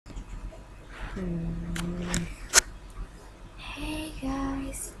Hey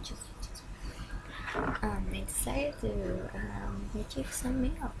guys, I decided to retrieve some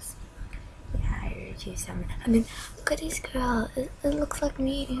mails. Yeah, I retrieved some. I mean, look at this girl. It looks like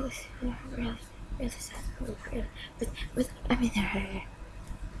me. It was really sad. Really, I mean,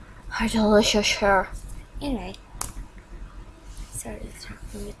 her delicious hair. Anyway, sorry to start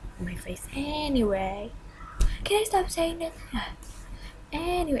with my face. Anyway, can I stop saying that?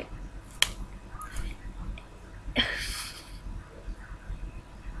 Anyway.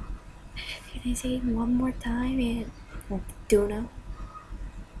 Can I say it one more time and do know?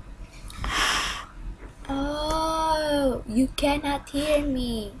 Oh, you cannot hear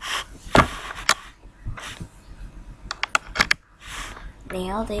me.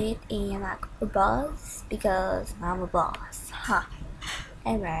 Nailed it in like a boss because I'm a boss. Huh.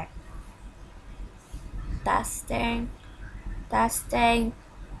 Anyway. Testing.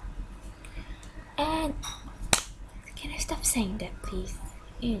 And can I stop saying that please?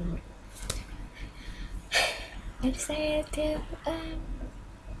 I decided to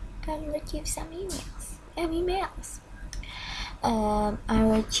retrieve some emails. I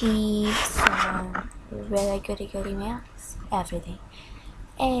retrieve some really good emails every day,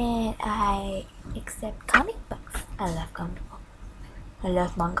 and I accept comic books. I love comic books. I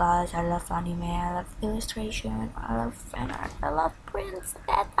love mangas. I love anime. I love illustration. I love fan art. I love prints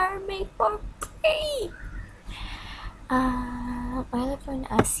that are made for free. I live in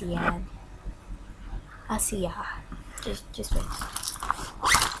Asia. Just wait.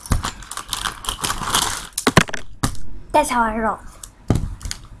 That's how I roll.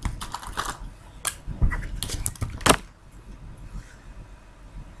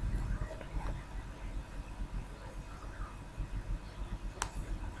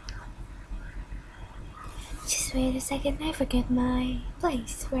 Just wait a second, I forget my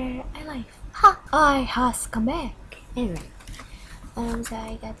place where I live. Ha! I has come back. Anyway, so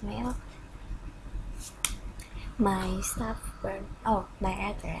I got mail. My stuff were my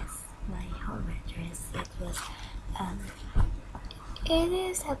address, my home address. It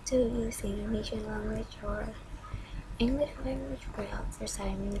is up to use Indonesian language or English language. Well, first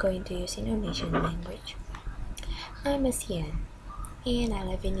I'm going to use Indonesian language. I'm Asian and I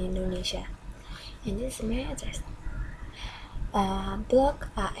live in Indonesia. And this is my address. Blok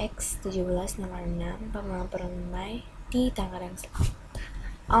AX17 nomor 6 Pamulang Permai di Tangerang Selatan.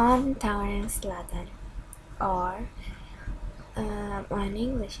 On Tangerang Selatan. Or on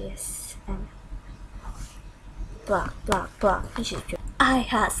English is Blok. I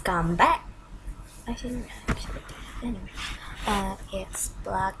has come back. I shouldn't actually do that. Anyway, it's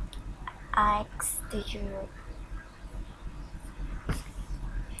Blok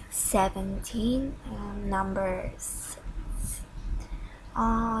AX17 numbers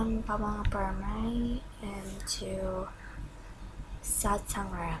on Pamulang Permai and to South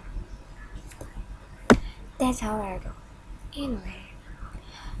Tangerang. That's how I go. Anyway,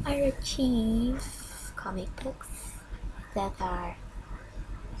 I retrieve comic books that are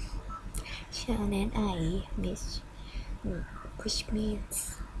shonen ai, which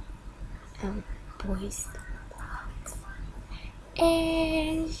means boys books,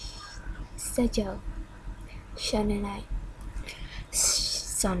 and Sajo shonen ai,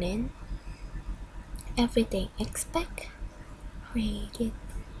 shonen, everything expect rated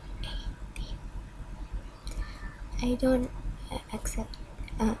 18. I don't accept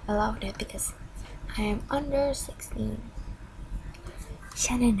allow that because I am under 16.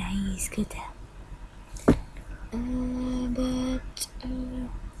 Shonen ai is good. But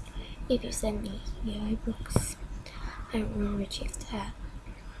if you send me your books, I will retrieve that.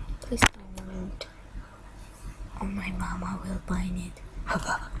 Please don't. Oh, my mama will buy it.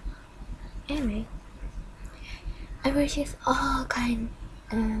 Anyway, I retrieve all kind.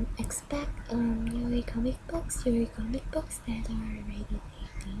 Expect your comic books that are rated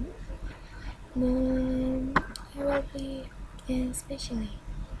 18. I will be especially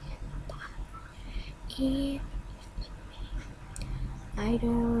if I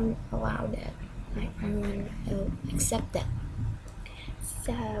don't allow that. I won't accept that.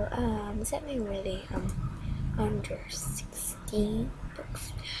 So send me really under 16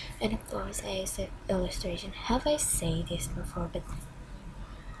 books, and of course I accept illustration. Have I said this before? But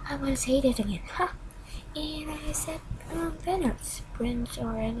I want to say it again. And I accept fan arts, prints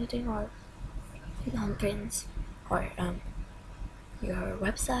or anything, or non-prints, or your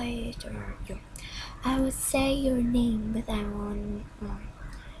website, or I would say your name, but I want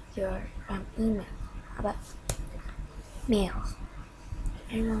your email about mail.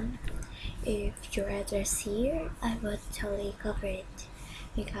 I want if your address here, I would totally cover it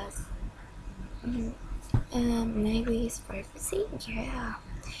because Maybe it's privacy. Yeah.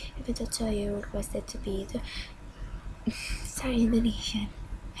 Even though you requested to be the sorry Indonesian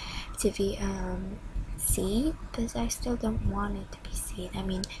to be seed, but I still don't want it to be seed. I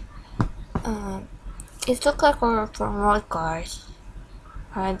mean, it looks like we're from road cars.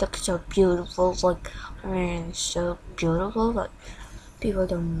 It looks so beautiful, like so beautiful, but people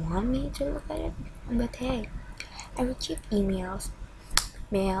don't want me to look at it. But hey, I receive emails,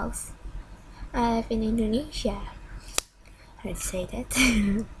 mails. I live in Indonesia. I'd say that.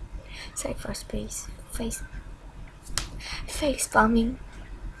 Sorry for face bombing.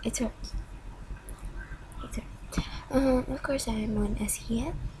 It's a, of course I'm on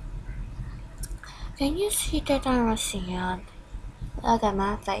ASEAN. Can you see that I'm ASEAN? Look at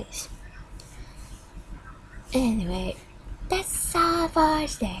my face. Anyway, that's our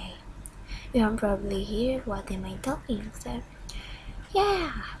first day. You can probably hear what am I talking, so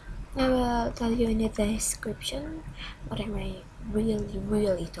yeah. I will tell you in the description what am I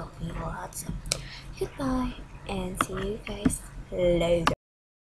really talking about. So goodbye and see you guys later.